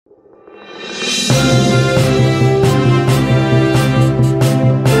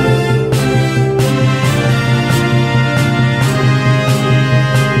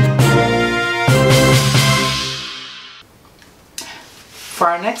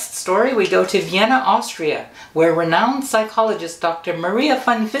next story, we go to Vienna, Austria, where renowned psychologist Dr. Maria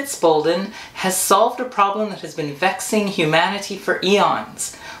van Witzbolden has solved a problem that has been vexing humanity for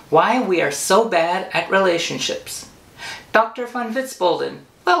eons: why we are so bad at relationships. Dr. van Witzbolden,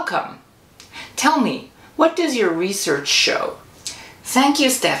 welcome. Tell me, what does your research show? Thank you,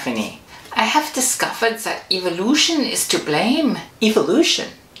 Stephanie. I have discovered that evolution is to blame. Evolution?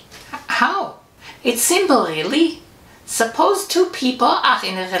 How? It's simple, really. Suppose two people are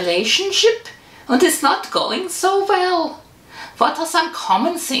in a relationship and it's not going so well. What are some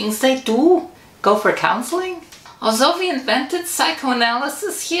common things they do? Go for counseling? Although we invented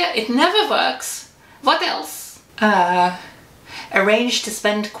psychoanalysis here, it never works. What else? Arrange to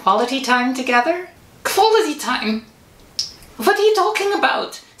spend quality time together? Quality time? What are you talking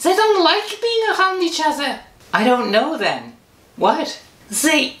about? They don't like being around each other. I don't know then. What?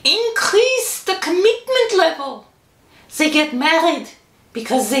 They increase the commitment level. They get married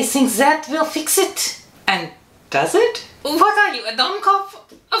because they think that will fix it. And does it? What are you, a dummkopf?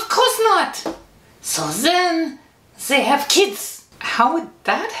 Of course not. So then they have kids. How would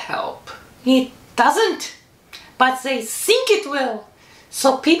that help? It doesn't. But they think it will.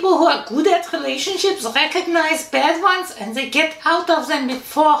 So people who are good at relationships recognize bad ones and they get out of them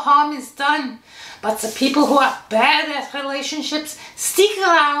before harm is done. But the people who are bad at relationships stick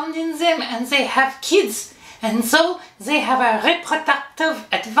around in them and they have kids. And so they have a reproductive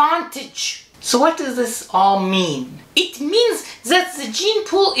advantage. So what does this all mean? It means that the gene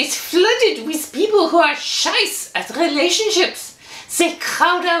pool is flooded with people who are shice at relationships. They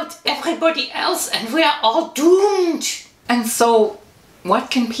crowd out everybody else and we are all doomed. And so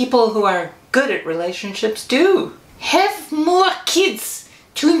what can people who are good at relationships do? Have more kids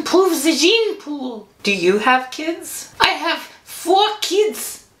to improve the gene pool. Do you have kids? I have 4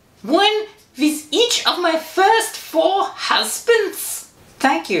 kids. One with each of my first 4 husbands.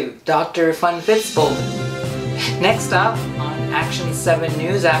 Thank you, Dr. van Witzbolden. Next up on Action 7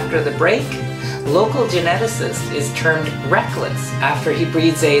 News after the break, local geneticist is termed reckless after he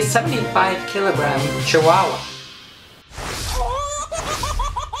breeds a 75-kilogram Chihuahua.